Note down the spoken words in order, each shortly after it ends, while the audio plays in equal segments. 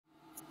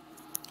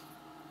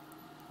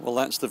Well,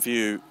 that's the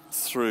view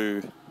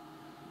through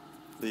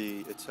the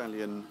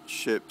Italian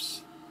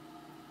ship's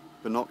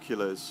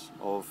binoculars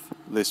of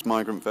this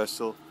migrant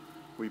vessel.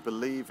 We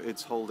believe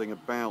it's holding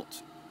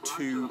about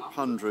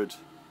 200,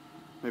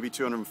 maybe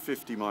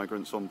 250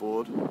 migrants on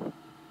board.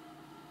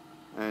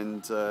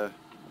 And the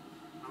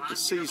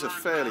seas are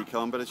fairly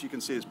calm, but as you can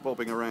see it's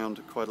bobbing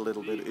around quite a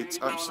little bit. It's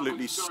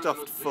absolutely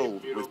stuffed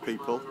full with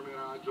people.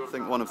 I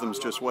think one of them's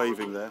just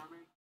waving there.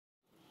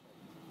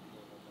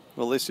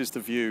 Well, this is the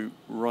view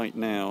right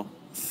now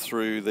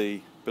through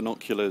the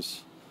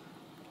binoculars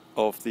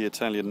of the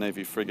Italian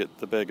Navy frigate,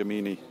 the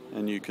Bergamini,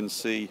 and you can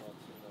see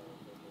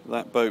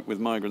that boat with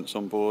migrants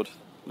on board,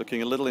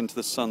 looking a little into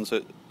the sun,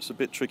 so it's a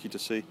bit tricky to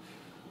see,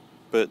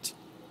 but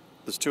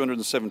there's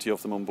 270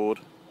 of them on board,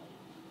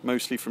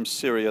 mostly from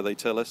Syria, they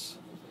tell us.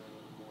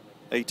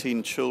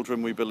 18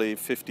 children, we believe,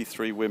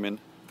 53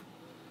 women,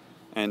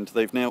 and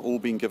they've now all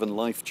been given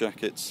life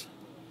jackets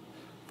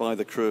by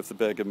the crew of the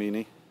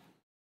Bergamini.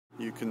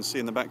 You can see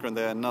in the background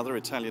there another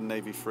Italian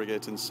Navy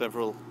frigate and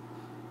several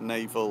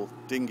naval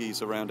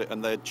dinghies around it,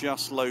 and they're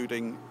just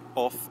loading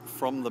off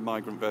from the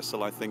migrant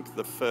vessel, I think,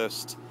 the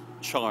first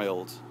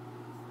child.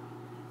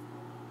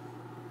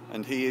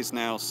 And he is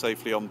now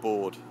safely on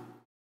board.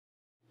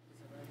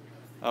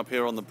 Up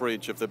here on the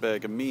bridge of the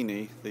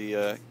Bergamini,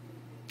 the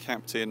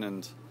captain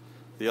and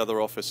the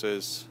other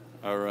officers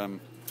are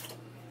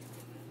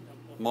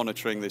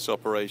monitoring this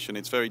operation.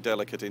 It's very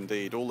delicate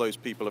indeed. All those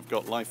people have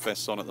got life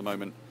vests on at the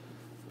moment,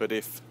 but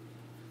if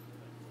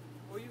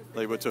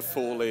they were to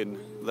fall in,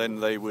 then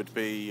they would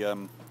be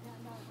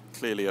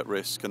clearly at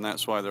risk, and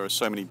that's why there are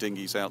so many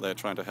dinghies out there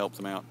trying to help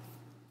them out.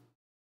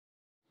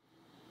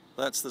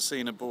 That's the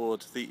scene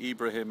aboard the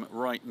Ibrahim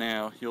right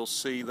now. You'll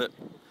see that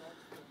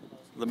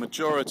the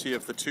majority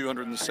of the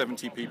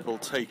 270 people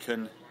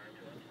taken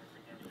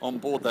on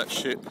board that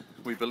ship,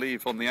 we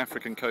believe on the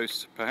African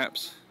coast,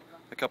 perhaps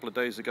a couple of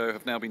days ago,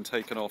 have now been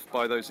taken off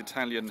by those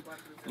Italian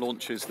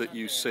launches that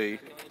you see.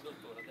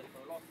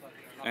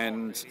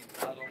 And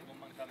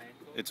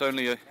it's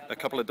only a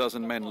couple of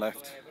dozen men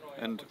left,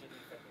 and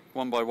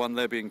one by one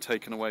they're being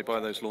taken away by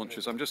those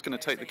launchers. I'm just going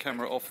to take the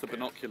camera off the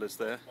binoculars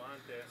there.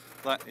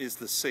 That is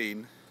the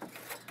scene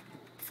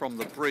from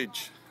the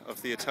bridge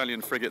of the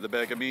Italian frigate, the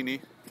Bergamini.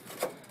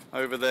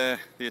 Over there,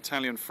 the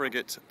Italian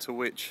frigate to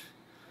which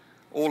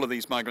all of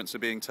these migrants are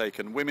being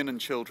taken, women and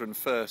children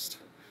first,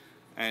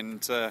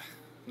 and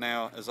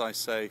now, as I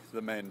say,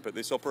 the men. But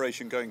this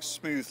operation going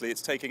smoothly.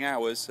 It's taking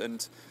hours,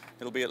 and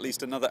it'll be at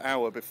least another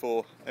hour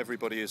before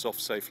everybody is off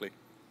safely.